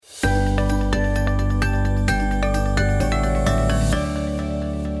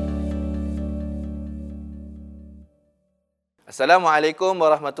Assalamualaikum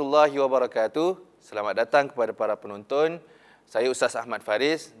warahmatullahi wabarakatuh. Selamat datang kepada para penonton. Saya Ustaz Ahmad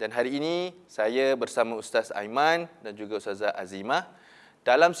Faris dan hari ini saya bersama Ustaz Aiman dan juga Ustazah Azimah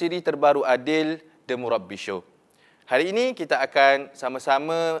dalam siri terbaru Adil The Murabbi Show. Hari ini kita akan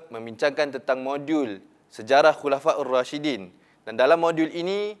sama-sama membincangkan tentang modul Sejarah Khulafaur Rashidin. Dan dalam modul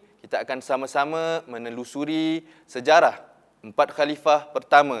ini kita akan sama-sama menelusuri sejarah 4 khalifah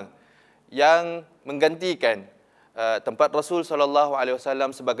pertama yang menggantikan tempat Rasul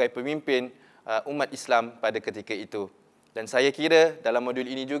SAW sebagai pemimpin umat Islam pada ketika itu. Dan saya kira dalam modul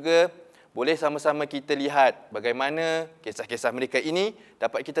ini juga boleh sama-sama kita lihat bagaimana kisah-kisah mereka ini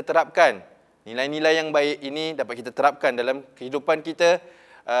dapat kita terapkan. Nilai-nilai yang baik ini dapat kita terapkan dalam kehidupan kita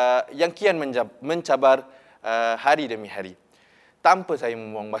yang kian mencabar hari demi hari. Tanpa saya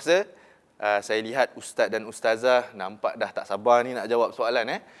membuang masa, saya lihat Ustaz dan Ustazah nampak dah tak sabar ni nak jawab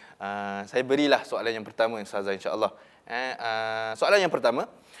soalan. Saya berilah soalan yang pertama, Ustazah, insya-Allah. Soalan yang pertama,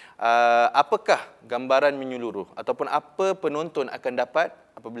 apakah gambaran menyeluruh ataupun apa penonton akan dapat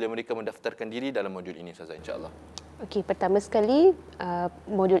apabila mereka mendaftarkan diri dalam modul ini, Ustazah, insya-Allah? Okey, pertama sekali,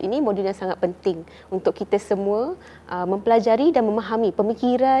 modul ini modul yang sangat penting untuk kita semua mempelajari dan memahami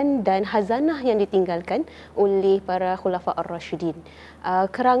pemikiran dan khazanah yang ditinggalkan oleh para Khulafa ar-Rashidin.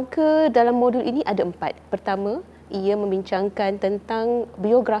 Kerangka dalam modul ini ada 4. Pertama, ia membincangkan tentang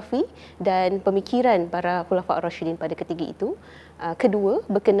biografi dan pemikiran para Khulafa ar-Rashidin pada ketika itu. Kedua,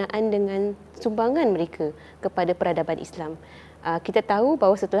 berkenaan dengan sumbangan mereka kepada peradaban Islam. Kita tahu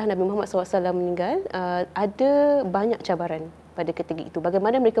bahawa setelah Nabi Muhammad SAW meninggal, ada banyak cabaran pada ketika itu.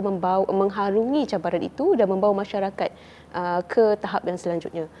 Bagaimana mereka mengharungi cabaran itu dan membawa masyarakat ke tahap yang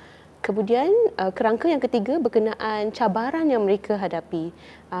selanjutnya. Kemudian kerangka yang ketiga berkenaan cabaran yang mereka hadapi.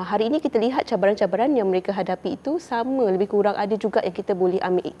 Hari ini kita lihat cabaran-cabaran yang mereka hadapi itu sama, lebih kurang ada juga yang kita boleh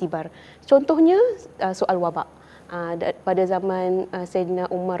ambil iktibar. Contohnya soal wabak. Pada zaman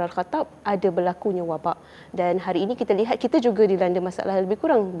Sayyidina Umar Al-Khattab ada berlakunya wabak, dan hari ini kita lihat kita juga dilanda masalah lebih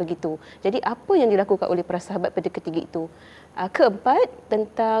kurang begitu. Jadi apa yang dilakukan oleh para sahabat pada ketika itu? Keempat,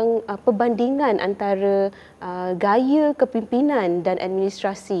 tentang perbandingan antara gaya kepimpinan dan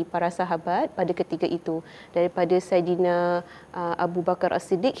administrasi para sahabat pada ketika itu, daripada Sayyidina Abu Bakar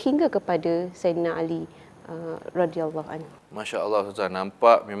As-Siddiq hingga kepada Sayyidina Ali radhiyallahu anhu. Masya-Allah, Ustaz,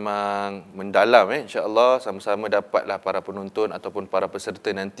 nampak memang mendalam. Insya-Allah sama-sama dapatlah para penonton ataupun para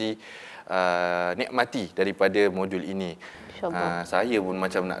peserta nanti nikmati daripada modul ini. Saya pun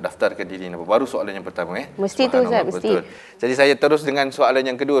macam nak daftarkan diri. Baru soalan yang pertama. Mesti tu, Ustaz, mesti. Jadi saya terus dengan soalan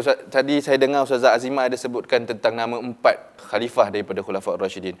yang kedua. Tadi saya dengar Ustazah Azimah ada sebutkan tentang nama 4 khalifah daripada Khulafaur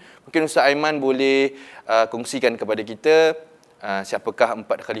Rashidin. Mungkin Ustaz Aiman boleh kongsikan kepada kita siapakah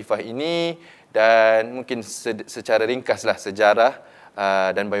 4 khalifah ini dan mungkin secara ringkaslah sejarah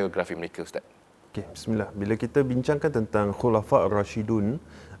dan biografi mereka, Ustaz. Okey, bismillah. Bila kita bincangkan tentang Khulafa ar-Rashidun,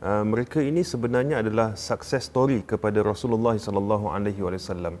 mereka ini sebenarnya adalah success story kepada Rasulullah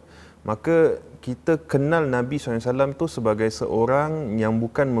SAW. Maka kita kenal Nabi SAW itu sebagai seorang yang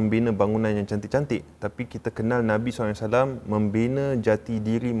bukan membina bangunan yang cantik-cantik, tapi kita kenal Nabi SAW membina jati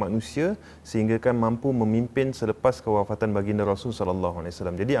diri manusia sehingga kan mampu memimpin selepas kewafatan baginda Rasul SAW.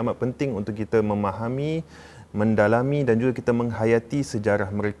 Jadi amat penting untuk kita memahami, mendalami dan juga kita menghayati sejarah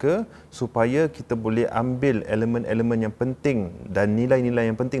mereka supaya kita boleh ambil elemen-elemen yang penting dan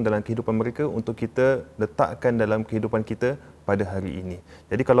nilai-nilai yang penting dalam kehidupan mereka untuk kita letakkan dalam kehidupan kita pada hari ini.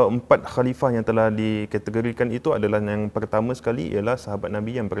 Jadi kalau 4 khalifah yang telah dikategorikan itu adalah, yang pertama sekali ialah sahabat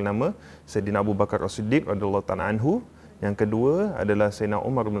Nabi yang bernama Sayyidina Abu Bakar As-Siddiq radhiyallahu ta'ala anhu. Yang kedua adalah Sayyidina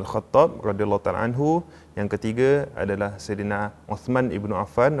Umar bin Al-Khattab radhiyallahu ta'ala anhu. Yang ketiga adalah Sayyidina Uthman ibnu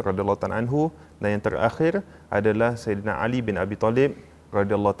Affan radhiyallahu ta'ala anhu. Dan yang terakhir adalah Sayyidina Ali bin Abi Talib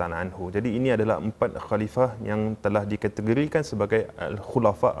radhiyallahu ta'ala anhu. Jadi ini adalah 4 khalifah yang telah dikategorikan sebagai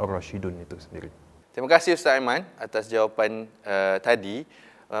Al-Khulafa Ar-Rashidun itu sendiri. Terima kasih Ustaz Aiman atas jawapan tadi.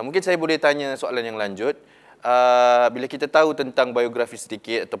 Mungkin saya boleh tanya soalan yang lanjut. Bila kita tahu tentang biografi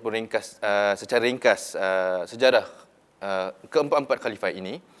sedikit ataupun secara ringkas sejarah keempat khalifah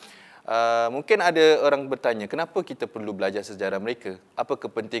ini, mungkin ada orang bertanya, kenapa kita perlu belajar sejarah mereka? Apa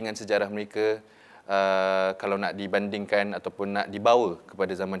kepentingan sejarah mereka kalau nak dibandingkan ataupun nak dibawa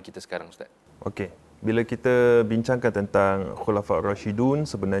kepada zaman kita sekarang, Ustaz? Okey. Bila kita bincangkan tentang Khulafa ar-Rashidun,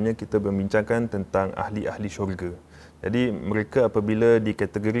 sebenarnya kita membincangkan tentang ahli-ahli syurga. Jadi mereka apabila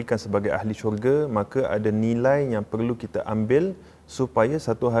dikategorikan sebagai ahli syurga, maka ada nilai yang perlu kita ambil supaya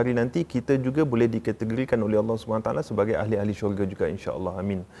satu hari nanti kita juga boleh dikategorikan oleh Allah SWT sebagai ahli-ahli syurga juga, insya-Allah.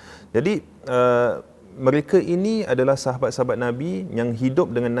 Amin. Jadi mereka ini adalah sahabat-sahabat Nabi yang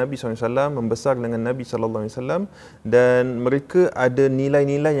hidup dengan Nabi SAW, membesar dengan Nabi SAW, dan mereka ada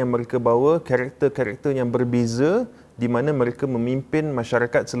nilai-nilai yang mereka bawa, karakter-karakter yang berbeza di mana mereka memimpin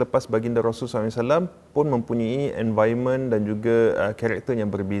masyarakat selepas baginda Rasulullah SAW pun mempunyai environment dan juga karakter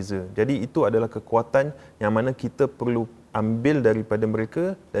yang berbeza. Jadi itu adalah kekuatan yang mana kita perlu ambil daripada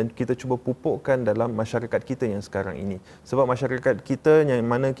mereka dan kita cuba pupukkan dalam masyarakat kita yang sekarang ini. Sebab masyarakat kita yang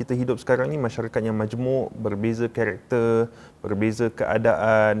mana kita hidup sekarang ini masyarakat yang majmuk, berbeza karakter, berbeza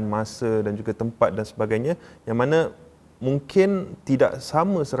keadaan, masa dan juga tempat dan sebagainya, yang mana mungkin tidak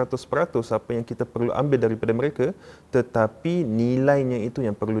sama 100% apa yang kita perlu ambil daripada mereka, tetapi nilainya itu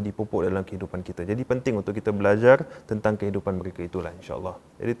yang perlu dipupuk dalam kehidupan kita. Jadi penting untuk kita belajar tentang kehidupan mereka itulah, insya-Allah.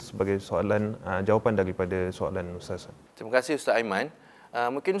 Jadi itu sebagai soalan, jawapan daripada soalan Ustaz. Terima kasih Ustaz Aiman.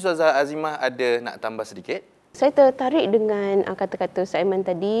 Mungkin Ustazah Azimah ada nak tambah sedikit? Saya tertarik dengan kata-kata Ustaz Aiman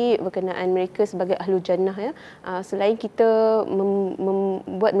tadi berkenaan mereka sebagai ahlu jannah ya. Selain kita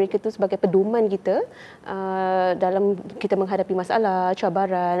membuat mereka itu sebagai pedoman kita dalam kita menghadapi masalah,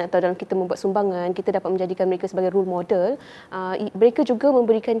 cabaran atau dalam kita membuat sumbangan, kita dapat menjadikan mereka sebagai role model. Mereka juga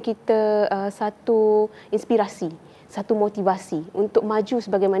memberikan kita satu inspirasi, satu motivasi untuk maju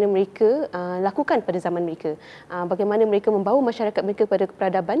sebagaimana mereka lakukan pada zaman mereka. Bagaimana mereka membawa masyarakat mereka pada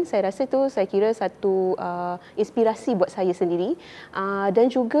peradaban, saya rasa itu saya kira satu inspirasi buat saya sendiri. Dan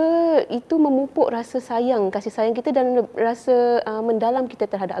juga itu memupuk rasa sayang, kasih sayang kita dan rasa mendalam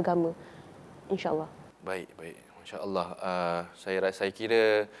kita terhadap agama. InsyaAllah. Baik. Masya-Allah. Saya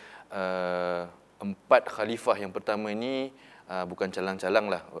kira 4 khalifah yang pertama ini bukan calang-calang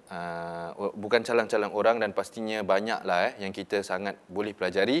lah, bukan calang-calang orang dan pastinya banyaklah yang kita sangat boleh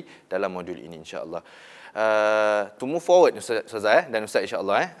pelajari dalam modul ini, insya-Allah. To move forward Ustazah dan Ustaz,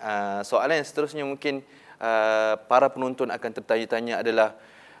 insya-Allah soalan yang seterusnya mungkin para penonton akan tertanya-tanya adalah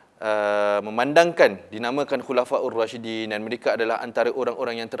memandangkan dinamakan Khulafaur Rasyidin dan mereka adalah antara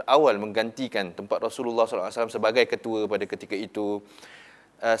orang-orang yang terawal menggantikan tempat Rasulullah SAW sebagai ketua pada ketika itu.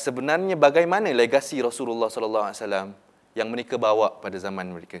 Sebenarnya bagaimana legasi Rasulullah SAW yang mereka bawa pada zaman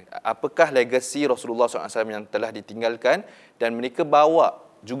mereka? Apakah legasi Rasulullah SAW yang telah ditinggalkan dan mereka bawa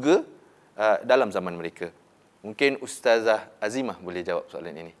juga dalam zaman mereka? Mungkin Ustazah Azimah boleh jawab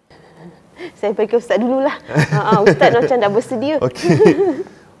soalan ini. Saya bagi Ustaz dululah. Ustaz macam dah bersedia.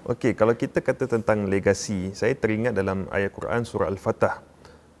 Okey, kalau kita kata tentang legasi, saya teringat dalam ayat Quran surah Al-Fatah.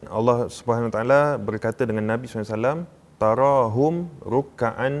 Allah Subhanahu Wa Taala berkata dengan Nabi SAW, tarahum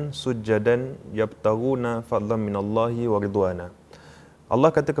ruk'an sujjadan yabtaguna fadlan minallahi wa ridwana. Allah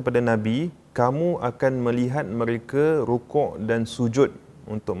kata kepada Nabi, kamu akan melihat mereka rukuk dan sujud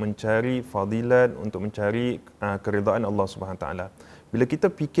untuk mencari fadilat, untuk mencari keridaan Allah Subhanahu Taala. Bila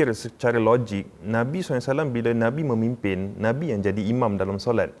kita fikir secara logik, Nabi SAW bila Nabi memimpin, Nabi yang jadi imam dalam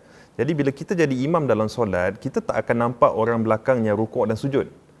solat. Jadi bila kita jadi imam dalam solat, kita tak akan nampak orang belakang yang rukuk dan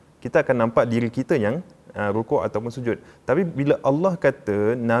sujud. Kita akan nampak diri kita yang rukuk ataupun sujud. Tapi bila Allah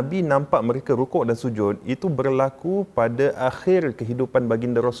kata Nabi nampak mereka rukuk dan sujud, itu berlaku pada akhir kehidupan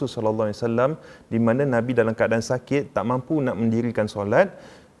baginda Rasul sallallahu alaihi wasallam, di mana Nabi dalam keadaan sakit tak mampu nak mendirikan solat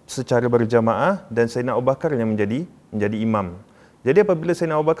secara berjamaah dan Sayyidina Abu Bakar yang menjadi imam. Jadi apabila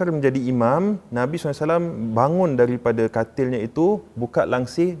Sayyidina Abu Bakar menjadi imam, Nabi SAW bangun daripada katilnya itu, buka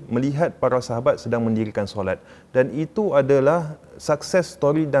langsir melihat para sahabat sedang mendirikan solat. Dan itu adalah sukses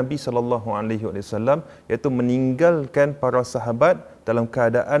story Nabi SAW, iaitu meninggalkan para sahabat dalam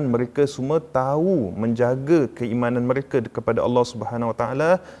keadaan mereka semua tahu menjaga keimanan mereka kepada Allah Subhanahu Wa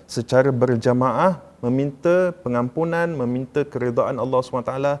Taala secara berjamaah, meminta pengampunan, meminta keridaan Allah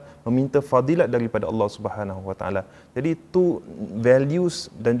SWT, meminta fadilat daripada Allah Subhanahu Wa Taala. Jadi itu values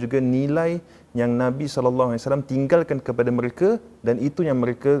dan juga nilai yang Nabi SAW tinggalkan kepada mereka, dan itu yang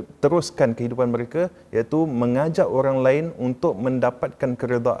mereka teruskan kehidupan mereka, iaitu mengajak orang lain untuk mendapatkan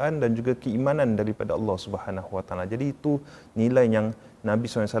keridaan dan juga keimanan daripada Allah Subhanahu Wa Taala. Jadi itu nilai yang Nabi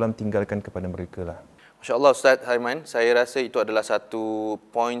SAW tinggalkan kepada mereka lah. Masya-Allah Ustaz Aiman, saya rasa itu adalah satu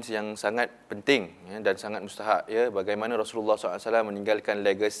poin yang sangat penting dan sangat mustahak bagaimana Rasulullah SAW meninggalkan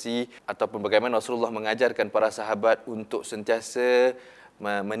legasi ataupun bagaimana Rasulullah mengajarkan para sahabat untuk sentiasa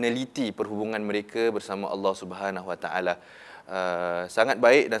meneliti perhubungan mereka bersama Allah Subhanahu Wa Taala. Sangat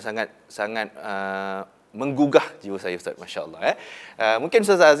baik dan sangat menggugah jiwa saya Ustaz, masya-Allah. Mungkin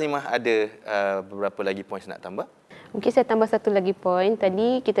Ustazah Azimah ada beberapa lagi poin nak tambah? Mungkin saya tambah satu lagi poin.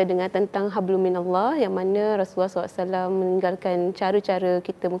 Tadi kita dengar tentang hablum minallah, yang mana Rasulullah SAW meninggalkan cara-cara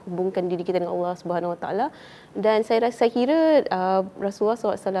kita menghubungkan diri kita dengan Allah Subhanahu Wa Taala. Dan saya kira Rasulullah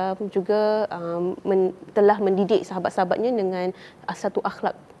SAW juga telah mendidik sahabat-sahabatnya dengan satu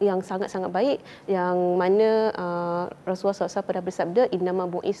akhlak yang sangat-sangat baik, yang mana Rasulullah SAW pernah bersabda, innama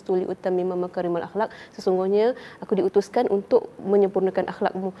bu'istu liutammima makarimal akhlak, sesungguhnya aku diutuskan untuk menyempurnakan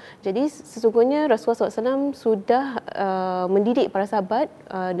akhlakmu. Jadi sesungguhnya Rasulullah SAW sudah mendidik para sahabat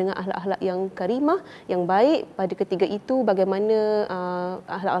dengan akhlak-akhlak yang karimah, yang baik. Pada ketika itu bagaimana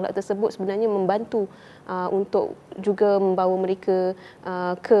akhlak-akhlak tersebut sebenarnya membantu untuk juga membawa mereka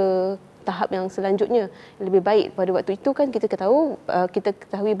ke tahap yang selanjutnya lebih baik. Pada waktu itu kan kita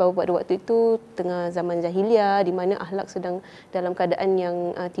ketahui bahawa pada waktu itu tengah zaman jahiliah, di mana akhlak sedang dalam keadaan yang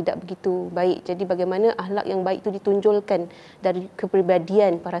tidak begitu baik. Jadi bagaimana akhlak yang baik itu ditunjulkan dari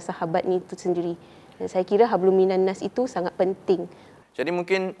kepribadian para sahabat ni itu sendiri. Dan saya kira hablum minan nas itu sangat penting. Jadi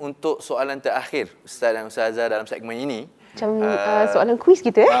mungkin untuk soalan terakhir Ustaz dan Ustazah dalam segmen ini, Macam soalan kuis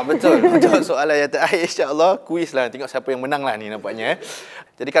gitu betul. Untuk soalan yang terakhir, insya-Allah kuis lah, tengok siapa yang menang lah ni nampaknya.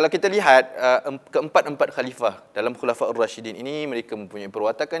 Jadi kalau kita lihat keempat-empat khalifah dalam Khulafaur Rasyidin ini, mereka mempunyai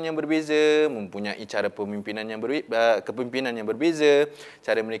perwatakan yang berbeza, mempunyai cara kepimpinan yang berbeza,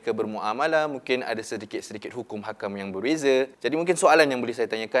 cara mereka bermuamalah mungkin ada sedikit-sedikit hukum hakam yang berbeza. Jadi mungkin soalan yang boleh saya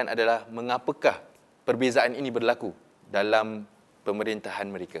tanyakan adalah mengapakah perbezaan ini berlaku dalam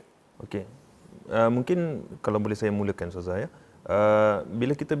pemerintahan mereka? Okey. Mungkin kalau boleh saya mulakan Ustazah ya.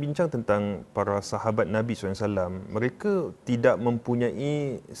 Bila kita bincang tentang para sahabat Nabi SAW, mereka tidak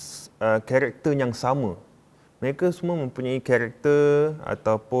mempunyai karakter yang sama. Mereka semua mempunyai karakter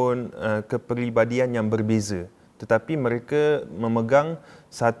ataupun kepribadian yang berbeza. Tetapi mereka memegang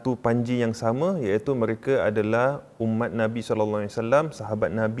satu panji yang sama, iaitu mereka adalah umat Nabi SAW,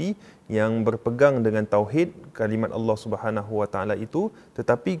 sahabat Nabi yang berpegang dengan tauhid, kalimat Allah Subhanahu Wa Taala itu,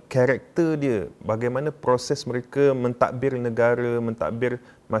 tetapi karakter dia, bagaimana proses mereka mentadbir negara, mentadbir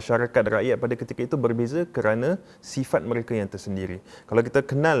masyarakat rakyat pada ketika itu berbeza kerana sifat mereka yang tersendiri. Kalau kita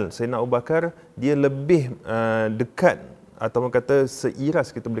kenal Sayyidina Abu Bakar, dia lebih dekat atau kata seiras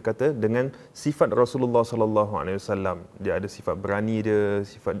kita boleh kata dengan sifat Rasulullah sallallahu alaihi wasallam. Dia ada sifat berani dia,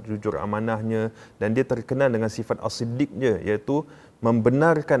 sifat jujur amanahnya, dan dia terkenal dengan sifat as-siddiq dia, iaitu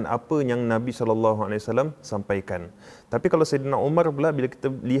membenarkan apa yang Nabi sallallahu alaihi wasallam sampaikan. Tapi kalau Sayyidina Umar pula, bila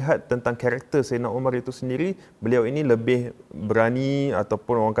kita lihat tentang karakter Sayyidina Umar itu sendiri, beliau ini lebih berani,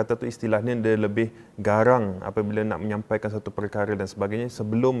 ataupun orang kata tu istilahnya dia lebih garang apabila nak menyampaikan satu perkara dan sebagainya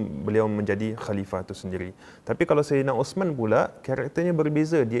sebelum beliau menjadi khalifah itu sendiri. Tapi kalau Sayyidina Osman pula, karakternya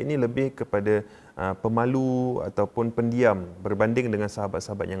berbeza. Dia ini lebih kepada pemalu ataupun pendiam berbanding dengan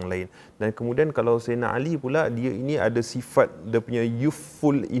sahabat-sahabat yang lain. Dan kemudian kalau Sayyidina Ali pula, dia ini ada sifat, dia punya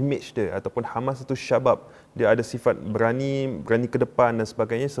youthful image dia ataupun hamasatus syabab. Dia ada sifat berani ke depan dan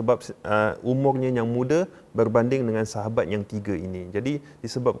sebagainya sebab umurnya yang muda berbanding dengan sahabat yang tiga ini. Jadi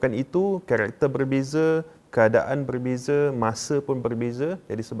disebabkan itu, karakter berbeza, keadaan berbeza, masa pun berbeza,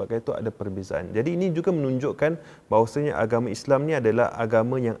 jadi sebabkan itu ada perbezaan. Jadi ini juga menunjukkan bahawasanya agama Islam ni adalah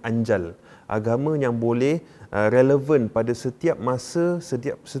agama yang anjal, agama yang boleh relevan pada setiap masa,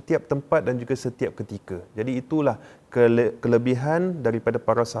 setiap tempat dan juga setiap ketika. Jadi itulah kelebihan daripada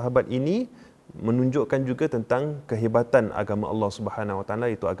para sahabat ini, menunjukkan juga tentang kehebatan agama Allah Subhanahu Wa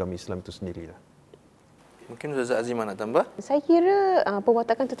Taala, itu agama Islam itu sendirilah. Mungkin Ustazah Azimah nak tambah? Saya kira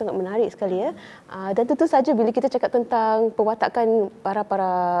perwatakan itu sangat menarik sekali ya. Dan tentu saja bila kita cakap tentang perwatakan para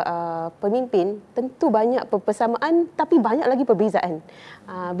pemimpin, tentu banyak persamaan tapi banyak lagi perbezaan.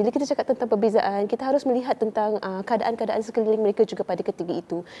 Bila kita cakap tentang perbezaan, kita harus melihat tentang keadaan-keadaan sekeliling mereka juga pada ketika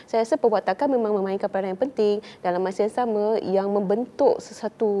itu. Saya rasa perwatakan memang memainkan peranan yang penting dalam masa yang sama, yang membentuk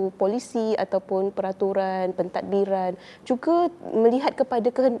sesuatu polisi ataupun peraturan, pentadbiran, juga melihat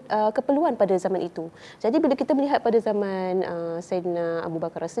kepada keperluan pada zaman itu. Jadi bila kita melihat pada zaman Sayyidina Abu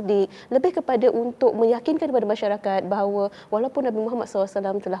Bakar As-Siddiq, lebih kepada untuk meyakinkan kepada masyarakat bahawa walaupun Nabi Muhammad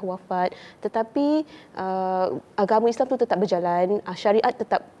SAW telah wafat, tetapi agama Islam itu tetap berjalan, syariat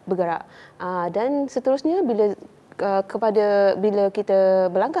tetap bergerak. Dan seterusnya bila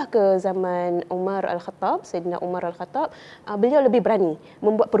kita berlangkah ke zaman Umar Al-Khattab, Sayyidina Umar Al-Khattab, beliau lebih berani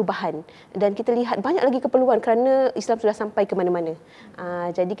membuat perubahan, dan kita lihat banyak lagi keperluan kerana Islam sudah sampai ke mana-mana.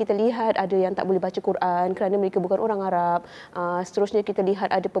 Jadi kita lihat ada yang tak boleh baca Quran kerana mereka bukan orang Arab. Seterusnya kita lihat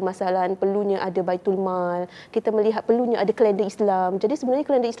ada permasalahan perlunya ada Baitul Mal. Kita melihat perlunya ada kalender Islam. Jadi sebenarnya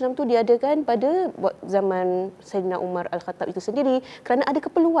kalender Islam tu diadakan pada zaman Sayyidina Umar Al-Khattab itu sendiri kerana ada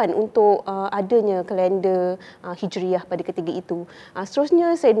keperluan untuk adanya kalender Hijrah Hijriah pada ketika itu.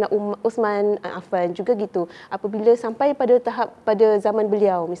 Seterusnya Sayyidina Uthman Affan juga gitu. Apabila sampai pada tahap pada zaman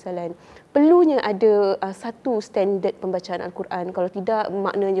beliau misalnya, perlunya ada satu standard pembacaan Al-Quran. Kalau tidak,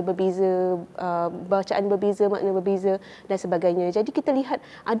 maknanya berbeza, bacaan berbeza, makna berbeza dan sebagainya. Jadi kita lihat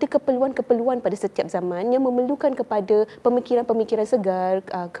ada keperluan-keperluan pada setiap zaman yang memerlukan kepada pemikiran-pemikiran segar,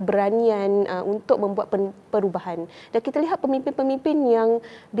 keberanian untuk membuat perubahan. Dan kita lihat pemimpin-pemimpin yang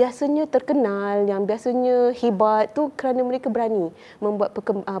biasanya terkenal, yang biasanya hebat tu kerana mereka berani membuat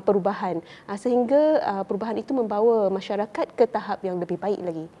perubahan. Sehingga perubahan itu membawa masyarakat ke tahap yang lebih baik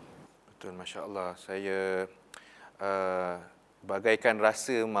lagi. Betul, Masya Allah. Saya bagaikan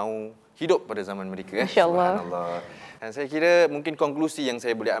rasa mahu hidup pada zaman mereka. Masya Allah. Subhanallah. Dan saya kira mungkin konklusi yang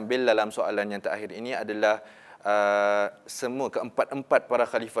saya boleh ambil dalam soalan yang terakhir ini adalah semua keempat-empat para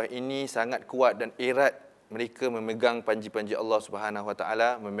khalifah ini sangat kuat dan erat mereka memegang panji-panji Allah Subhanahu Wa Taala,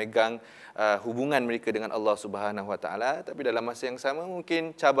 memegang hubungan mereka dengan Allah Subhanahu Wa Taala. Tapi dalam masa yang sama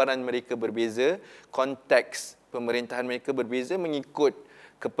mungkin cabaran mereka berbeza, konteks pemerintahan mereka berbeza mengikut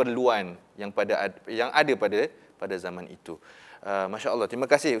keperluan yang ada pada zaman itu. Masya Allah.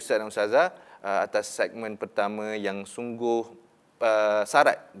 Terima kasih Ustaz dan Ustazah atas segmen pertama yang sungguh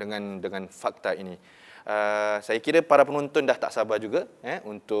syarat dengan fakta ini. Saya kira para penonton dah tak sabar juga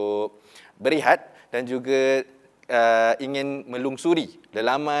untuk berehat dan juga ingin melungsuri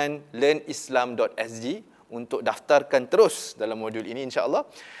laman learnislam.sg untuk daftarkan terus dalam modul ini insya-Allah,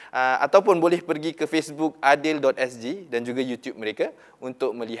 ataupun boleh pergi ke Facebook adil.sg dan juga YouTube mereka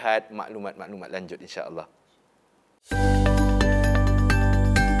untuk melihat maklumat-maklumat lanjut insya-Allah.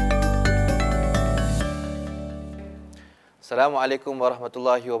 Assalamualaikum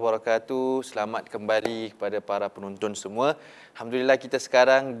warahmatullahi wabarakatuh. Selamat kembali kepada para penonton semua. Alhamdulillah kita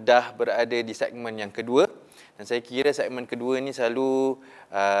sekarang dah berada di segmen yang kedua. Dan saya kira segmen kedua ni selalu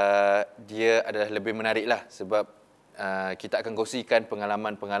dia adalah lebih menarik lah sebab kita akan kongsikan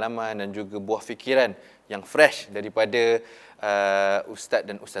pengalaman-pengalaman dan juga buah fikiran yang fresh daripada ustaz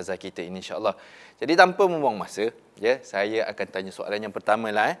dan ustazah kita ini insya-Allah. Jadi tanpa membuang masa, saya akan tanya soalan yang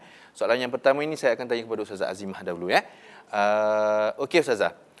pertama lah. Soalan yang pertama ini saya akan tanya kepada Ustazah Azimah dahulu Okey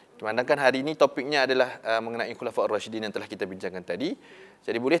Ustazah. Memandangkan hari ini topiknya adalah mengenai Khulafaur Rasyidin yang telah kita bincangkan tadi.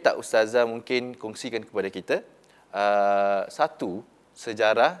 Jadi boleh tak Ustazah mungkin kongsikan kepada kita satu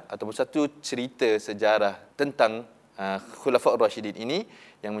sejarah ataupun satu cerita sejarah tentang Khulafaur Rasyidin ini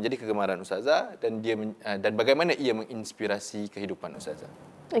yang menjadi kegemaran Ustazah dan bagaimana ia menginspirasi kehidupan Ustazah?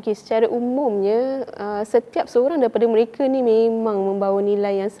 Okey, secara umumnya setiap seorang daripada mereka ni memang membawa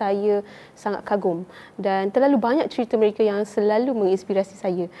nilai yang saya sangat kagum dan terlalu banyak cerita mereka yang selalu menginspirasi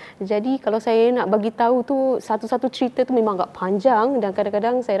saya. Jadi kalau saya nak bagi tahu tu satu-satu cerita tu memang agak panjang dan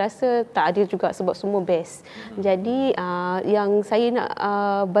kadang-kadang saya rasa tak adil juga sebab semua best. Jadi yang saya nak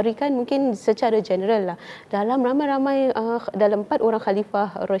berikan mungkin secara general lah. Dalam ramai-ramai dalam 4 orang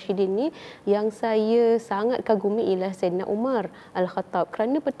khalifah Rasyidin ni yang saya sangat kagumi ialah Sayyidina Umar Al-Khattab.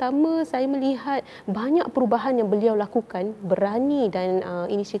 Kerana pertama saya melihat banyak perubahan yang beliau lakukan, berani dan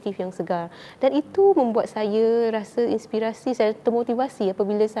inisiatif yang segar. Dan itu membuat saya rasa inspirasi, saya termotivasi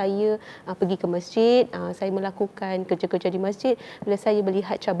apabila saya pergi ke masjid, saya melakukan kerja-kerja di masjid. Bila saya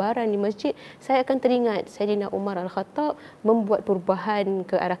melihat cabaran di masjid, saya akan teringat Sayyidina Umar Al-Khattab membuat perubahan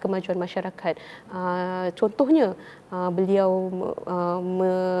ke arah kemajuan masyarakat. Contohnya, beliau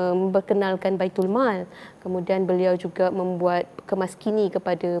memperkenalkan Baitul Mal. Kemudian beliau juga membuat kemaskini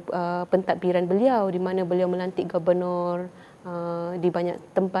kepada pentadbiran beliau di mana beliau melantik gubernur di banyak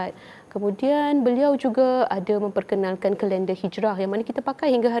tempat. Kemudian beliau juga ada memperkenalkan kalender hijrah yang mana kita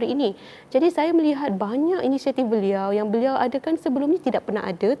pakai hingga hari ini. Jadi saya melihat banyak inisiatif beliau yang beliau adakan sebelum ini tidak pernah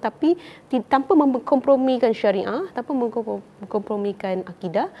ada, tapi tanpa mengkompromikan syariah, tanpa mengkompromikan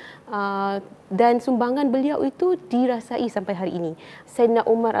akidah, dan sumbangan beliau itu dirasai sampai hari ini. Sayyidina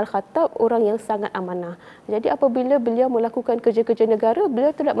Umar Al-Khattab orang yang sangat amanah. Jadi apabila beliau melakukan kerja-kerja negara,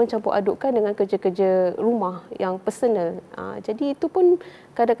 beliau tidak mencampur adukkan dengan kerja-kerja rumah yang personal. Jadi itu pun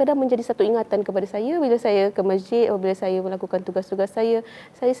kadang-kadang menjadi satu ingatan kepada saya bila saya ke masjid, apabila saya melakukan tugas-tugas saya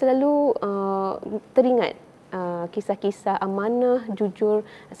selalu teringat kisah-kisah amanah, jujur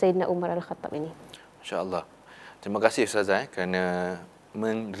Sayyidina Umar Al-Khattab ini. Masya-Allah. Terima kasih Ustazah kerana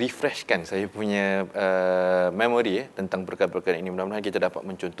merefreshkan saya punya memori tentang perkara-perkara ini. Mudah-mudahan kita dapat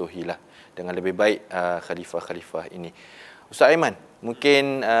mencontohilah dengan lebih baik khalifah-khalifah ini. Ustaz Aiman,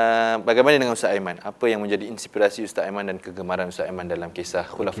 mungkin bagaimana dengan Ustaz Aiman? Apa yang menjadi inspirasi Ustaz Aiman dan kegemaran Ustaz Aiman dalam kisah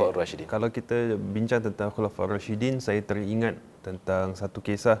Khulafaur Rasyidin? Kalau kita bincang tentang Khulafaur Rasyidin, saya teringat tentang satu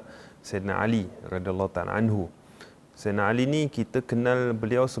kisah Sayyidina Ali radhiyallahu ta'ala anhu. Sayyidina Ali ni kita kenal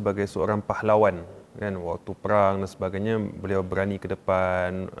beliau sebagai seorang pahlawan, kan, waktu perang dan sebagainya beliau berani ke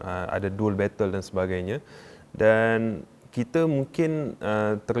depan, ada duel battle dan sebagainya. Dan kita mungkin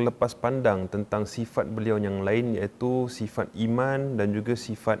terlepas pandang tentang sifat beliau yang lain, iaitu sifat iman dan juga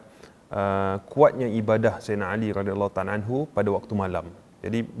sifat kuatnya ibadah Sayyidina Ali radhiyallahu ta'ala anhu pada waktu malam.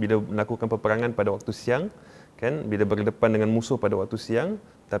 Jadi bila melakukan peperangan pada waktu siang, kan, bila berdepan dengan musuh pada waktu siang,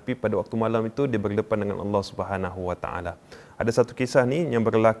 tapi pada waktu malam itu dia berdepan dengan Allah Subhanahu wa taala. Ada satu kisah ni yang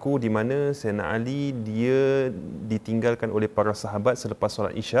berlaku di mana Sayyidina Ali dia ditinggalkan oleh para sahabat selepas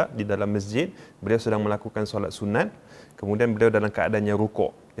solat Isyak di dalam masjid. Beliau sedang melakukan solat sunat, kemudian beliau dalam keadaannya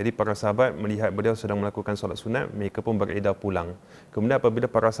rukuk. Jadi para sahabat melihat beliau sedang melakukan solat sunat, mereka pun beredar pulang. Kemudian apabila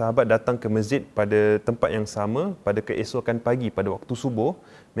para sahabat datang ke masjid pada tempat yang sama pada keesokan pagi pada waktu subuh,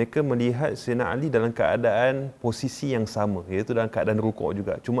 mereka melihat Sayyidina Ali dalam keadaan posisi yang sama, iaitu dalam keadaan rukuk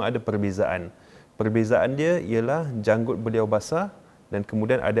juga. Cuma ada perbezaan. Perbezaan dia ialah janggut beliau basah dan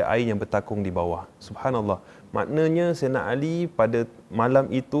kemudian ada air yang bertakung di bawah. Subhanallah. Maknanya Sayyidina Ali pada malam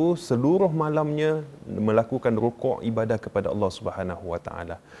itu seluruh malamnya melakukan rukuk ibadah kepada Allah Subhanahu wa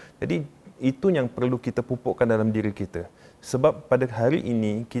taala. Jadi itu yang perlu kita pupukkan dalam diri kita. Sebab pada hari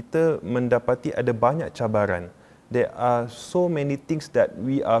ini kita mendapati ada banyak cabaran. There are so many things that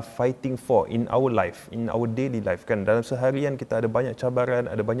we are fighting for in our life, in our daily life, kan. Dalam seharian kita ada banyak cabaran,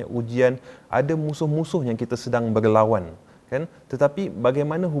 ada banyak ujian, ada musuh-musuh yang kita sedang berlawan, kan. Tetapi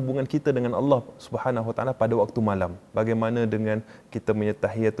bagaimana hubungan kita dengan Allah Subhanahu wa taala pada waktu malam? Bagaimana dengan kita punya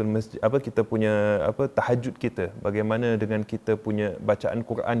tahiyatul masjid, kita punya tahajud kita? Bagaimana dengan kita punya bacaan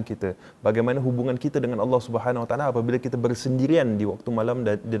Quran kita? Bagaimana hubungan kita dengan Allah Subhanahu wa taala apabila kita bersendirian di waktu malam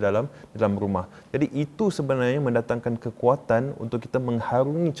di dalam rumah? Jadi itu sebenarnya mendatangkan kekuatan untuk kita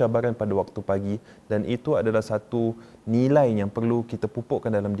mengharungi cabaran pada waktu pagi, dan itu adalah satu nilai yang perlu kita pupukkan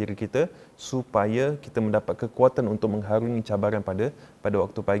dalam diri kita supaya kita mendapat kekuatan untuk mengharungi cabaran pada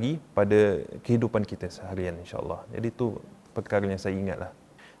waktu pagi, pada kehidupan kita seharian, insya-Allah. Jadi itu perkara yang saya ingatlah.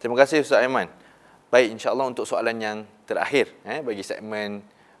 Terima kasih Ustaz Aiman. Baik, insya-Allah untuk soalan yang terakhir bagi segmen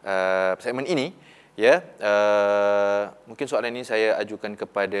ini, ya, mungkin soalan ini saya ajukan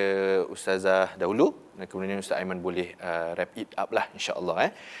kepada Ustazah dahulu dan kemudian Ustaz Aiman boleh wrap it up lah, insya-Allah.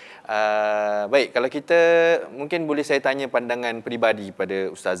 Baik, kalau kita mungkin boleh saya tanya pandangan peribadi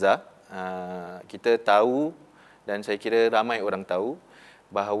pada Ustazah. Kita tahu dan saya kira ramai orang tahu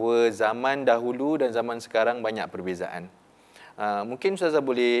bahawa zaman dahulu dan zaman sekarang banyak perbezaan. Mungkin Ustazah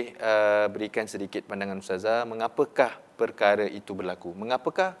boleh berikan sedikit pandangan Ustazah, mengapakah perkara itu berlaku?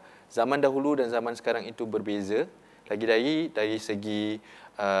 Mengapakah zaman dahulu dan zaman sekarang itu berbeza? Lagi-lagi dari segi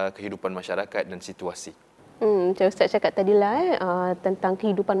kehidupan masyarakat dan situasi. Macam Ustaz cakap tadilah tentang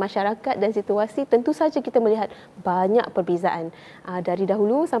kehidupan masyarakat dan situasi, tentu saja kita melihat banyak perbezaan. Dari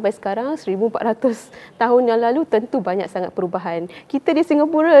dahulu sampai sekarang 1400 tahun yang lalu tentu banyak sangat perubahan. Kita di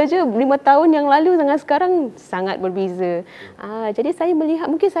Singapura aja 5 tahun yang lalu dengan sekarang sangat berbeza. Jadi saya melihat,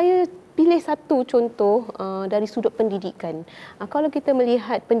 mungkin saya pilih satu contoh dari sudut pendidikan. Kalau kita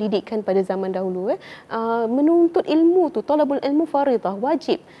melihat pendidikan pada zaman dahulu, menuntut ilmu tu, talabul ilmu faridah,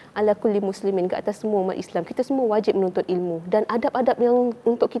 wajib ala kulli muslimin, ke atas semua umat Islam. Kita semua wajib menuntut ilmu, dan adab-adab yang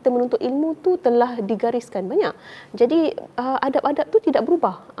untuk kita menuntut ilmu tu telah digariskan banyak. Jadi adab-adab tu tidak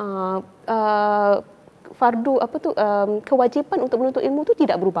berubah. Fardu kewajipan untuk menuntut ilmu tu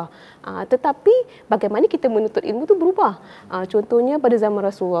tidak berubah. Tetapi bagaimana kita menuntut ilmu tu berubah. Contohnya pada zaman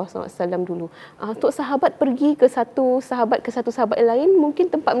Rasulullah SAW dulu. Untuk sahabat pergi ke satu sahabat lain,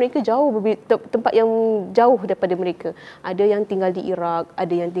 mungkin tempat mereka jauh, tempat yang jauh daripada mereka. Ada yang tinggal di Iraq,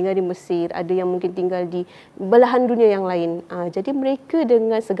 ada yang tinggal di Mesir, ada yang mungkin tinggal di belahan dunia yang lain. Jadi mereka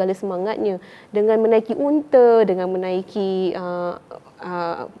dengan segala semangatnya, dengan menaiki unta, dengan menaiki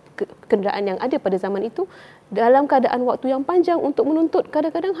kenderaan yang ada pada zaman itu, dalam keadaan waktu yang panjang untuk menuntut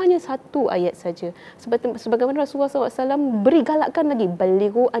kadang-kadang hanya satu ayat saja. Sebagaimana Rasulullah SAW beri galakkan lagi,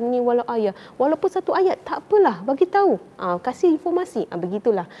 balighu anni walau ayat, walaupun satu ayat tak apalah, bagi tahu, kasih informasi,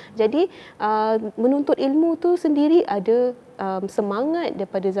 begitulah. Jadi menuntut ilmu tu sendiri ada semangat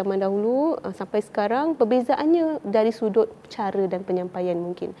daripada zaman dahulu sampai sekarang. Perbezaannya dari sudut cara dan penyampaian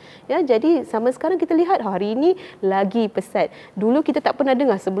mungkin. Ya, jadi sama sekarang kita lihat hari ini lagi pesat. Dulu kita tak pernah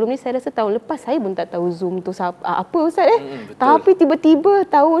dengar. Sebelum ni saya rasa tahun lepas saya pun tak tahu Zoom tu apa Ustaz Tapi tiba-tiba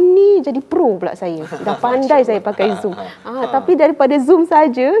tahun ni jadi pro pula saya. Dah pandai saya pakai Zoom. Tapi daripada Zoom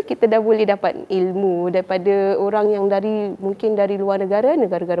saja kita dah boleh dapat ilmu daripada orang yang mungkin dari luar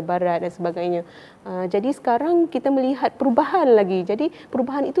negara barat dan sebagainya. Jadi sekarang kita melihat perubahan lagi. Jadi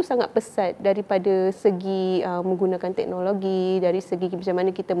perubahan itu sangat pesat daripada segi menggunakan teknologi, dari segi macam mana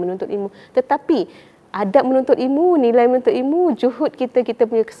kita menuntut ilmu. Tetapi adab menuntut ilmu, nilai menuntut ilmu, juhud kita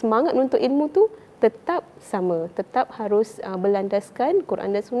punya semangat menuntut ilmu tu tetap sama. Tetap harus berlandaskan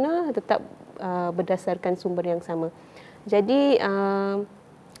Quran dan Sunnah, tetap berdasarkan sumber yang sama. Jadi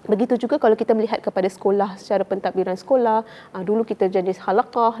Begitu juga kalau kita melihat kepada sekolah, secara pentadbiran sekolah, dulu kita jenis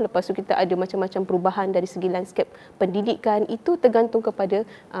halaqah, lepas tu kita ada macam-macam perubahan dari segi lanskap pendidikan, itu tergantung kepada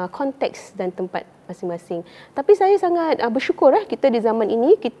konteks dan tempat masing-masing. Tapi saya sangat bersyukur kita di zaman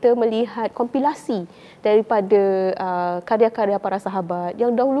ini kita melihat kompilasi daripada karya-karya para sahabat.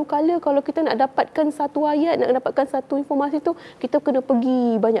 Yang dahulu kala kalau kita nak dapatkan satu ayat, nak dapatkan satu informasi tu, kita kena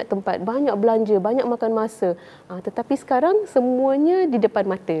pergi banyak tempat, banyak belanja, banyak makan masa. Tetapi sekarang semuanya di depan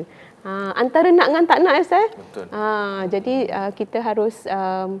mata. Antara nak dengan tak nak, Ustaz. Betul. Jadi kita harus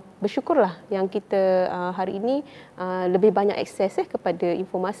bersyukurlah yang kita hari ini lebih banyak akses kepada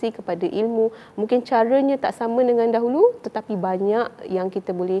informasi, kepada ilmu. Mungkin caranya tak sama dengan dahulu, tetapi banyak yang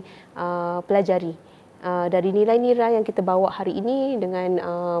kita boleh pelajari. Dari nilai-nilai yang kita bawa hari ini dengan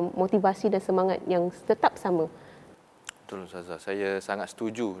motivasi dan semangat yang tetap sama. Betul Ustazah, saya sangat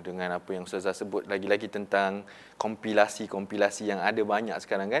setuju dengan apa yang Ustazah sebut, lagi-lagi tentang kompilasi-kompilasi yang ada banyak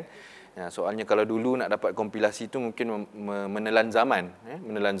sekarang kan. Ya, soalnya kalau dulu nak dapat kompilasi itu mungkin menelan zaman,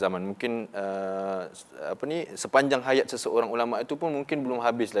 menelan zaman. Mungkin sepanjang hayat seseorang ulama itu pun mungkin belum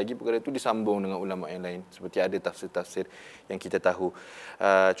habis lagi perkara itu disambung dengan ulama yang lain. Seperti ada tafsir-tafsir yang kita tahu.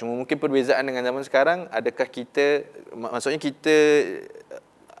 Cuma mungkin perbezaan dengan zaman sekarang, adakah kita, maksudnya kita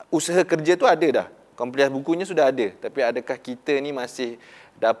usaha kerja tu ada dah. Kompilasi bukunya sudah ada, tapi adakah kita ni masih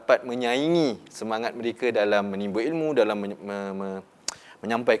dapat menyaingi semangat mereka dalam menimba ilmu, dalam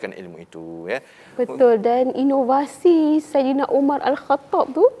menyampaikan ilmu itu, ya. Betul, dan inovasi Sayyidina Umar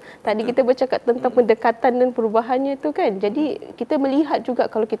Al-Khattab tu, tadi kita bercakap tentang pendekatan dan perubahannya tu kan. Jadi kita melihat juga,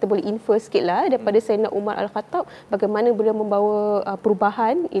 kalau kita boleh infer sikitlah daripada Sayyidina Umar Al-Khattab, bagaimana beliau membawa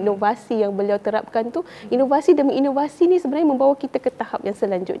perubahan, inovasi yang beliau terapkan tu. Inovasi demi inovasi ni sebenarnya membawa kita ke tahap yang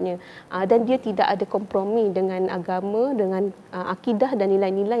selanjutnya. Dan dia tidak ada kompromi dengan agama, dengan akidah dan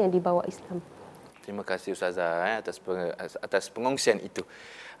nilai-nilai yang dibawa Islam. Terima kasih Ustazah atas pengongsian itu.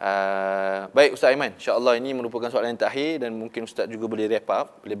 Baik Ustaz Aiman, insya-Allah ini merupakan soalan yang terakhir dan mungkin Ustaz juga boleh wrap up,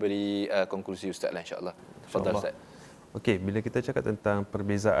 boleh beri konklusi Ustaz lah insya-Allah. Tafadhal Ustaz. Okey, bila kita cakap tentang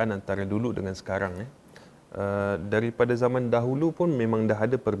perbezaan antara dulu dengan sekarang, daripada zaman dahulu pun memang dah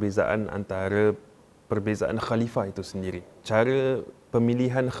ada perbezaan antara perbezaan khalifah itu sendiri. Cara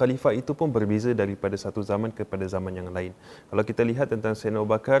pemilihan khalifah itu pun berbeza daripada satu zaman kepada zaman yang lain. Kalau kita lihat tentang Sayyidina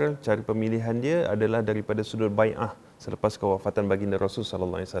Abu Bakar, cara pemilihan dia adalah daripada sudut bai'ah selepas kewafatan baginda Rasul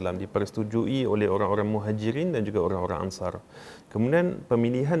sallallahu alaihi wasallam, dipersetujui oleh orang-orang Muhajirin dan juga orang-orang Ansar. Kemudian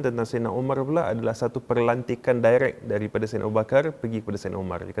pemilihan tentang Sayyidina Umar pula adalah satu perlantikan direct daripada Sayyidina Abu Bakar pergi kepada Sayyidina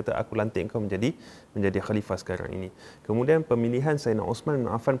Umar. Dia kata, aku lantik kau menjadi khalifah sekarang ini. Kemudian pemilihan Sayyidina Uthman bin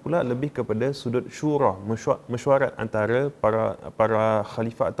Affan pula lebih kepada sudut syura, mesyuarat antara para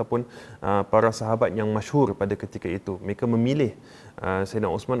khalifah ataupun para sahabat yang masyhur pada ketika itu. Mereka memilih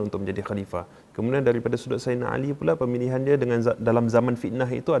Sayyidina Uthman untuk menjadi khalifah. Kemudian daripada sudut Sayyidina Ali pula, pemilihan dia dalam zaman fitnah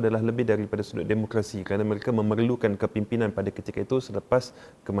itu adalah lebih daripada sudut demokrasi, kerana mereka memerlukan kepimpinan pada ketika itu selepas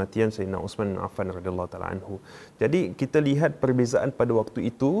kematian Sayyidina Uthman bin Affan radhiyallahu taala anhu. Jadi kita lihat perbezaan pada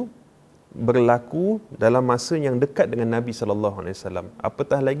waktu itu berlaku dalam masa yang dekat dengan Nabi sallallahu alaihi wasallam.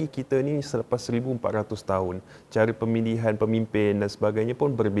 Apatah lagi kita ni selepas 1400 tahun, cara pemilihan pemimpin dan sebagainya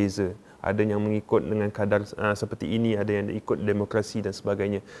pun berbeza. Ada yang mengikut dengan kadar seperti ini, ada yang ikut demokrasi dan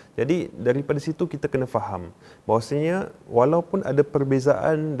sebagainya. Jadi daripada situ kita kena faham bahawasanya walaupun ada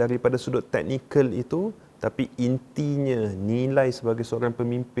perbezaan daripada sudut teknikal itu, tapi intinya nilai sebagai seorang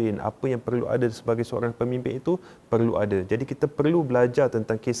pemimpin, apa yang perlu ada sebagai seorang pemimpin itu perlu ada. Jadi kita perlu belajar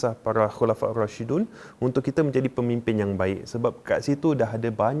tentang kisah para Khulafa' Ar-Rasyidun untuk kita menjadi pemimpin yang baik. Sebab kat situ dah ada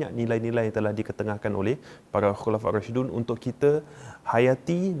banyak nilai-nilai yang telah diketengahkan oleh para Khulafa' Ar-Rasyidun untuk kita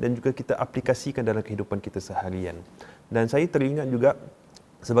hayati dan juga kita aplikasikan dalam kehidupan kita seharian. Dan saya teringat juga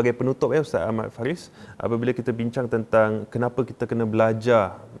sebagai penutup Ustaz Ahmad Faris, apabila kita bincang tentang kenapa kita kena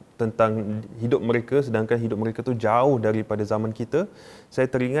belajar tentang hidup mereka sedangkan hidup mereka tu jauh daripada zaman kita, saya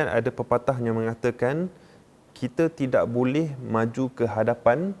teringat ada pepatah yang mengatakan kita tidak boleh maju ke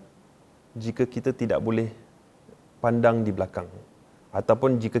hadapan jika kita tidak boleh pandang di belakang,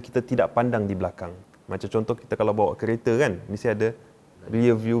 ataupun jika kita tidak pandang di belakang. Macam contoh kita kalau bawa kereta kan, mesti ada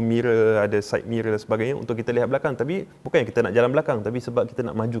rear view mirror, ada side mirror dan sebagainya untuk kita lihat belakang. Tapi bukan kita nak jalan belakang, tapi sebab kita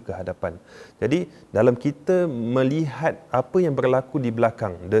nak maju ke hadapan. Jadi dalam kita melihat apa yang berlaku di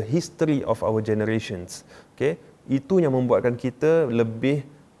belakang, the history of our generations, okay, itu yang membuatkan kita lebih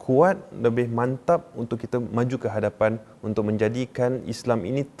kuat, lebih mantap untuk kita maju ke hadapan, untuk menjadikan Islam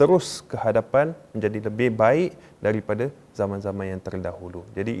ini terus ke hadapan menjadi lebih baik daripada zaman-zaman yang terdahulu.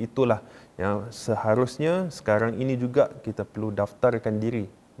 Jadi itulah yang seharusnya sekarang ini juga kita perlu daftarkan diri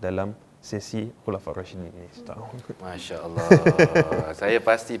dalam sesi Khulafaur Rasyidin ini. Masya Allah. Saya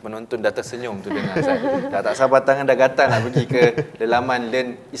pasti penonton dah tersenyum tu dengar saya. Dah tak sabar, tangan dah gatal nak pergi ke laman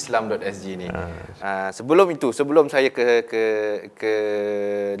learnislam.sg ni. Sebelum saya ke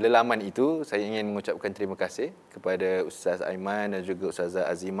laman itu, saya ingin mengucapkan terima kasih kepada Ustaz Aiman dan juga Ustazah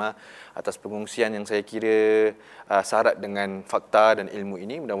Azimah atas pengungsian yang saya kira syarat dengan fakta dan ilmu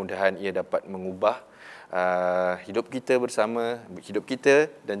ini. Mudah-mudahan ia dapat mengubah hidup kita bersama, hidup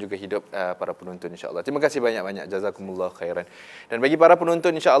kita dan juga hidup para penonton, insya-Allah. Terima kasih banyak-banyak, jazakumullah khairan. Dan bagi para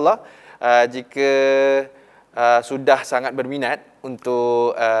penonton, insya-Allah, jika sudah sangat berminat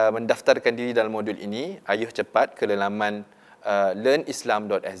untuk mendaftarkan diri dalam modul ini, ayuh cepat ke laman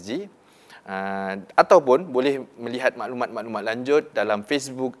learnislam.sg, ataupun boleh melihat maklumat-maklumat lanjut dalam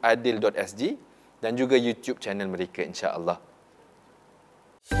Facebook adil.sg dan juga YouTube channel mereka, insya-Allah.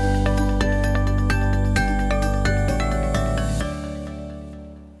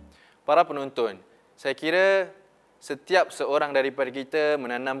 Para penonton, saya kira setiap seorang daripada kita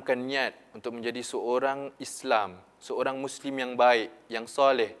menanamkan niat untuk menjadi seorang Islam, seorang Muslim yang baik, yang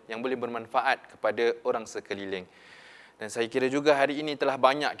soleh, yang boleh bermanfaat kepada orang sekeliling. Dan saya kira juga hari ini telah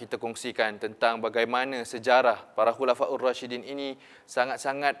banyak kita kongsikan tentang bagaimana sejarah para Khulafaur Rasyidin ini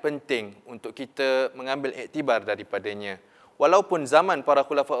sangat-sangat penting untuk kita mengambil iktibar daripadanya. Walaupun zaman para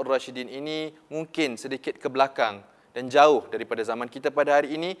Khulafaur Rasyidin ini mungkin sedikit ke belakang dan jauh daripada zaman kita pada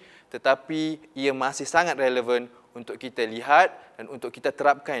hari ini, tetapi ia masih sangat relevan untuk kita lihat dan untuk kita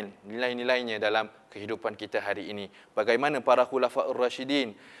terapkan nilai-nilainya dalam kehidupan kita hari ini. Bagaimana para Khulafaur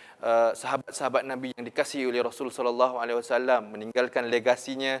Rasyidin, sahabat-sahabat Nabi yang dikasihi oleh Rasul sallallahu alaihi wasallam, meninggalkan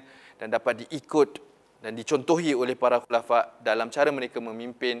legasinya dan dapat diikut dan dicontohi oleh para khulafa dalam cara mereka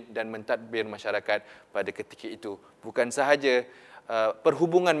memimpin dan mentadbir masyarakat pada ketika itu. Bukan sahaja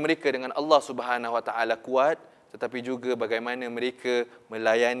perhubungan mereka dengan Allah Subhanahu wa taala kuat, tetapi juga bagaimana mereka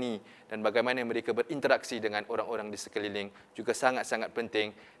melayani dan bagaimana mereka berinteraksi dengan orang-orang di sekeliling juga sangat-sangat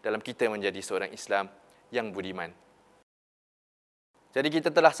penting dalam kita menjadi seorang Islam yang budiman. Jadi kita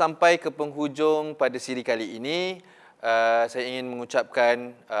telah sampai ke penghujung pada siri kali ini. Saya ingin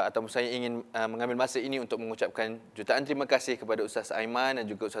mengucapkan atau saya ingin mengambil masa ini untuk mengucapkan jutaan terima kasih kepada Ustaz Aiman dan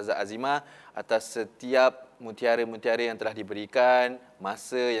juga Ustazah Azimah atas setiap mutiara-mutiara yang telah diberikan,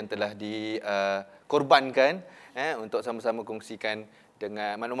 masa yang telah dikorbankan untuk sama-sama kongsikan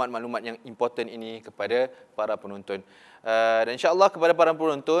dengan maklumat-maklumat yang important ini kepada para penonton. Dan insya-Allah kepada para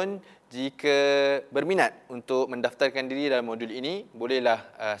penonton, jika berminat untuk mendaftarkan diri dalam modul ini, bolehlah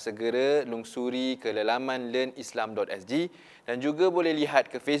segera lungsuri ke laman learnislam.sg dan juga boleh lihat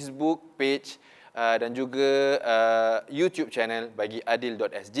ke Facebook page dan juga YouTube channel bagi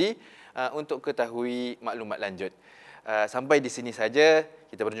adil.sg untuk ketahui maklumat lanjut. Sampai di sini saja.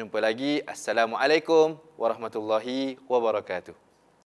 Kita berjumpa lagi. Assalamualaikum warahmatullahi wabarakatuh.